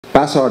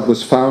bazART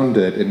was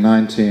founded in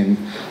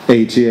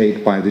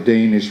 1988 by the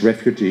Danish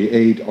refugee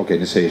aid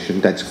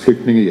organization, Dansk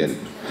Flygtningehjælp,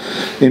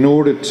 in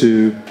order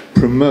to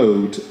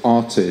promote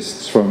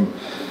artists from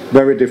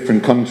very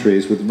different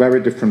countries with very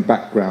different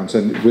backgrounds,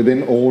 and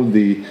within all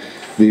the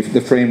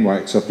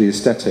frameworks of the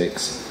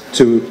aesthetics,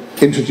 to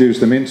introduce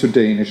them into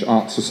Danish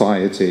art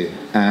society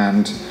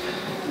and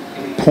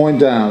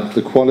point out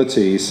the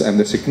qualities and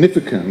the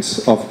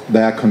significance of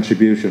their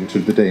contribution to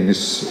the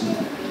Danish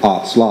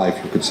arts life,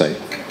 you could say.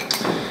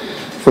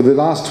 For the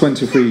last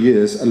 23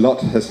 years, a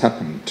lot has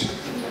happened.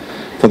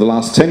 For the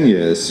last 10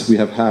 years, we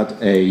have had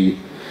a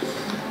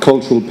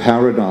cultural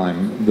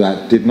paradigm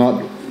that did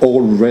not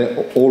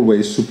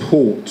always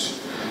support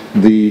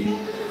the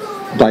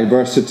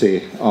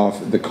diversity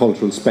of the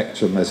cultural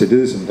spectrum as it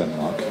is in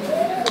Denmark.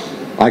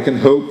 I can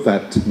hope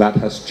that that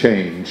has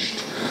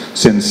changed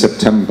since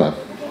September.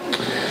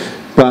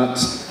 But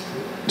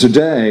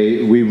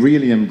today we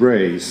really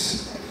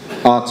embrace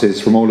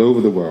artists from all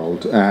over the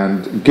world,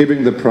 and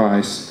giving the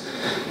prize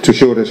to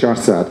Shohreh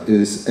Shahrzad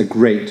is a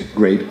great,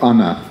 great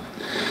honor.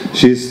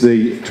 She's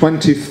the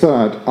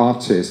 23rd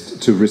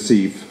artist to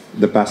receive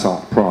the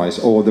bazART prize,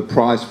 or the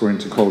prize for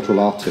intercultural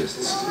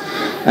artists.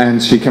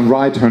 And she can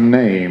write her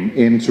name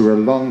into a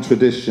long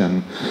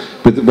tradition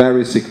with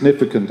very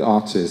significant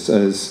artists,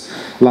 as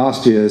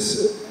last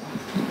year's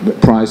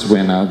prize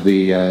winner,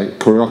 the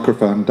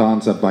choreographer and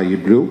dancer Baye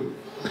Blue,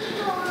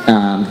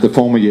 and the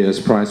former year's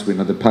prize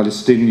winner, the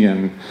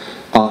Palestinian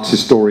art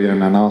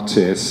historian and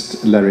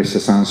artist Larissa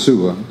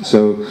Sansour.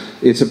 So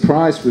it's a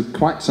prize with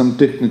quite some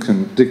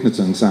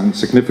dignitance and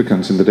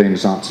significance in the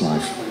Danish arts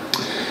life.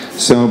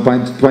 So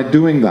by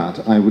doing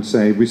that, I would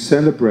say we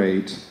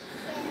celebrate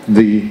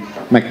the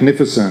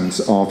magnificence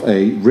of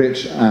a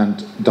rich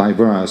and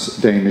diverse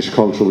Danish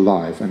cultural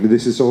life. And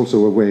this is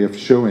also a way of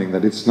showing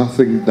that it's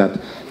nothing that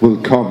will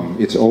come,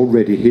 it's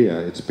already here,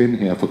 it's been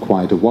here for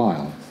quite a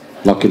while,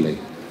 luckily.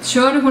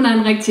 Shohreh, hun er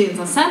en rigtig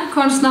interessant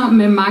kunstner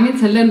med mange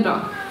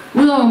talenter.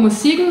 Udover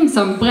musikken,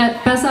 som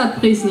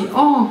bazART-prisen i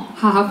år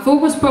har haft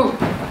fokus på,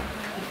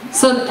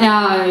 så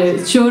er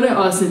Shohreh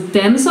også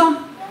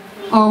danser,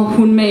 og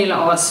hun maler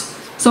også.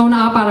 Så hun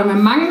arbejder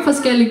med mange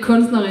forskellige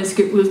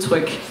kunstneriske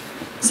udtryk,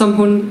 som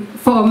hun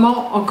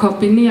formår at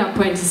kombinere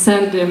på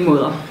interessante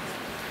måder.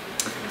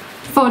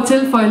 For at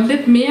tilføje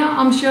lidt mere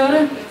om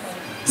Shohreh,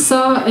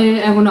 så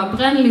er hun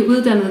oprindeligt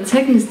uddannet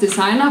teknisk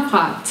designer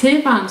fra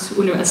Teherans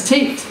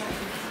Universitet.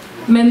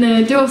 Men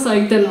det var så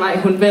ikke den vej,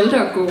 hun valgte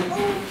at gå.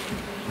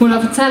 Hun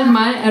har fortalt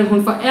mig, at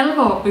hun for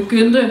alvor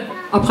begyndte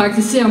at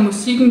praktisere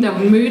musikken, da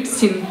hun mødte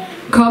sin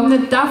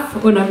kommende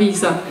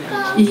DAF-underviser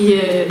i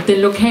den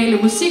lokale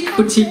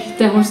musikbutik,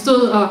 da hun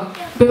stod og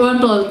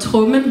beundrede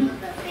trommen.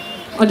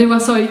 Og det var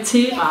så i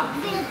Teheran.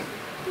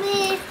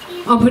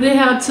 Og på det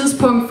her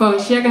tidspunkt for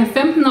cirka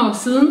 15 år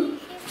siden,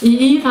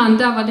 i Iran,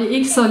 der var det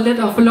ikke så let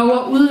at få lov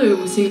at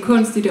udøve sin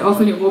kunst i det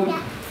offentlige rum.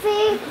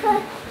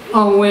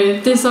 Og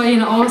det er så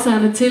en af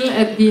årsagerne til,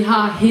 at vi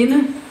har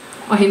hende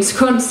og hendes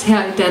kunst her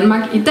i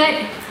Danmark i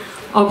dag.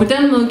 Og på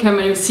den måde kan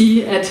man jo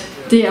sige, at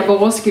det er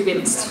vores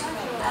gevinst.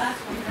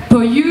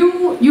 På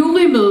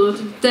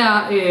jurymødet,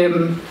 der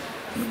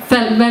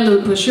faldt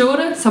valget på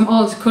Shohreh som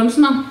årets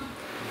kunstner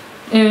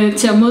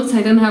til at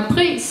modtage den her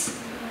pris,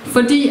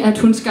 fordi at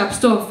hun skabte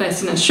stor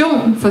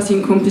fascination for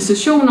sine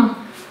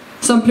kompositioner,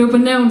 som blev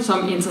benævnt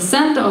som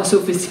interessante og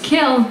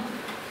sofistikerede,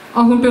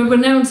 og hun blev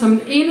benævnt som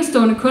en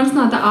enestående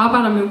kunstner, der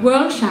arbejder med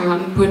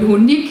world-genren på en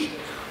unik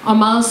og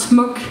meget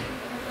smuk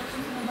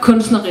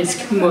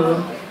kunstnerisk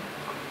måde.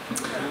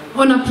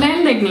 Under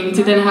planlægningen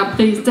til den her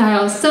pris, der har jeg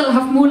også selv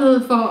haft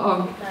mulighed for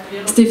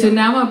at stifte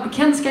nærmere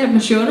bekendtskab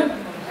med Shohreh.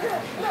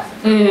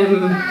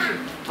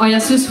 Og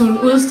jeg synes, hun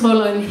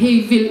udstråler en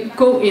helt vild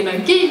god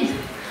energi.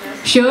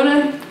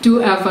 Shohreh, du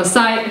er for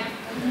sej.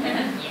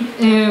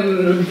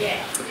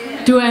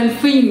 Du er en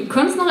fin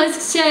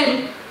kunstnerisk sjæl,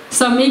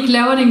 som ikke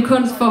laver din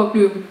kunst for at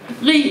blive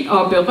rig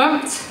og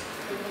berømt,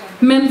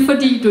 men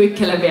fordi du ikke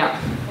kan lade være.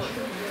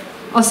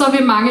 Og så er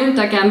vi mange,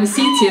 der gerne vil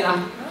sige til dig,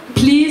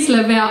 please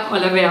lad være og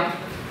lad være.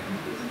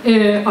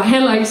 Og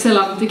heller ikke,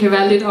 selvom det kan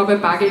være lidt op ad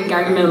bakke en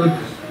gang imellem.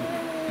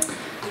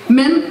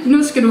 Men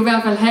nu skal du i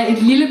hvert fald have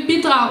et lille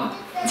bidrag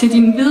til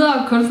din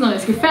videre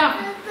kunstneriske færd,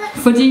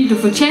 fordi du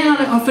fortjener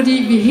det, og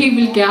fordi vi helt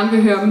vildt gerne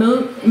vil høre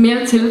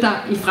mere til dig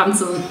i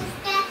fremtiden.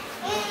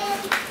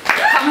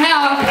 Kom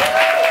herop!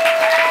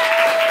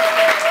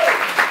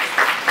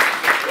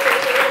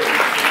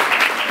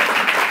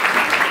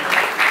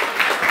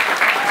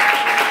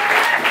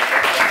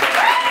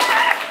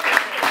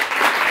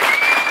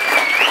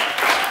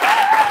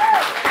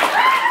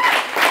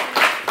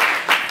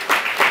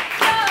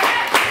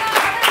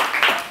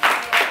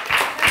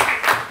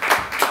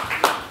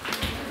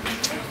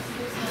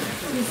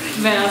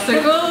 Vær så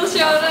god,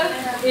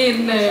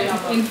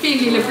 Shohreh. En fin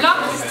lille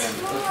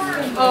blomst.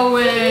 Og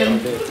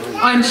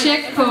en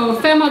check på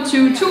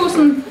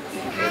 25.000,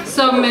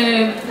 som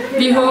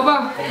vi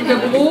håber, du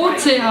kan bruge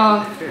til at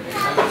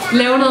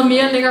lave noget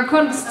mere lækker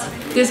kunst.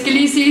 Det skal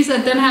lige siges,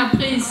 at den her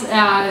pris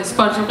er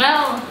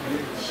sponsoreret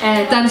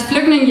af Dansk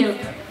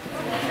Flygtningehjælp.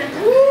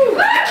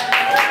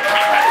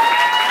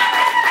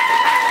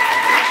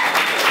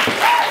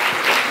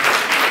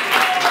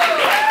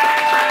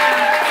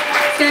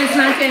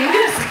 snakke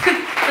engelsk,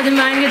 og det er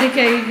mange, det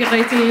kan ikke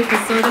rigtig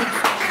forstå det.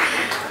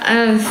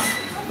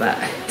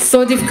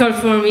 So difficult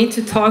for me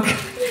to talk.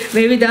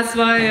 Maybe that's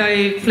why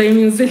I play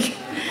music.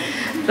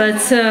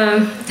 But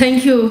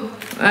thank you,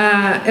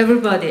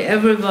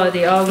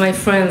 everybody, all my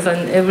friends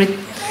and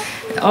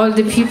all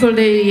the people,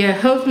 they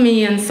help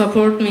me and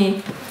support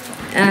me.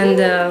 And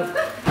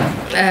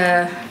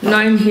now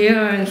I'm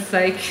here and it's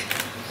like,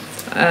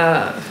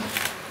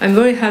 I'm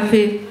very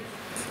happy.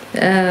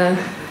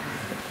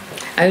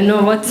 I don't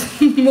know what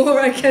more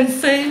I can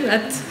say,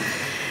 but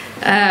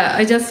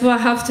I just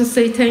have to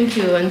say thank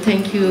you and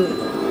thank you.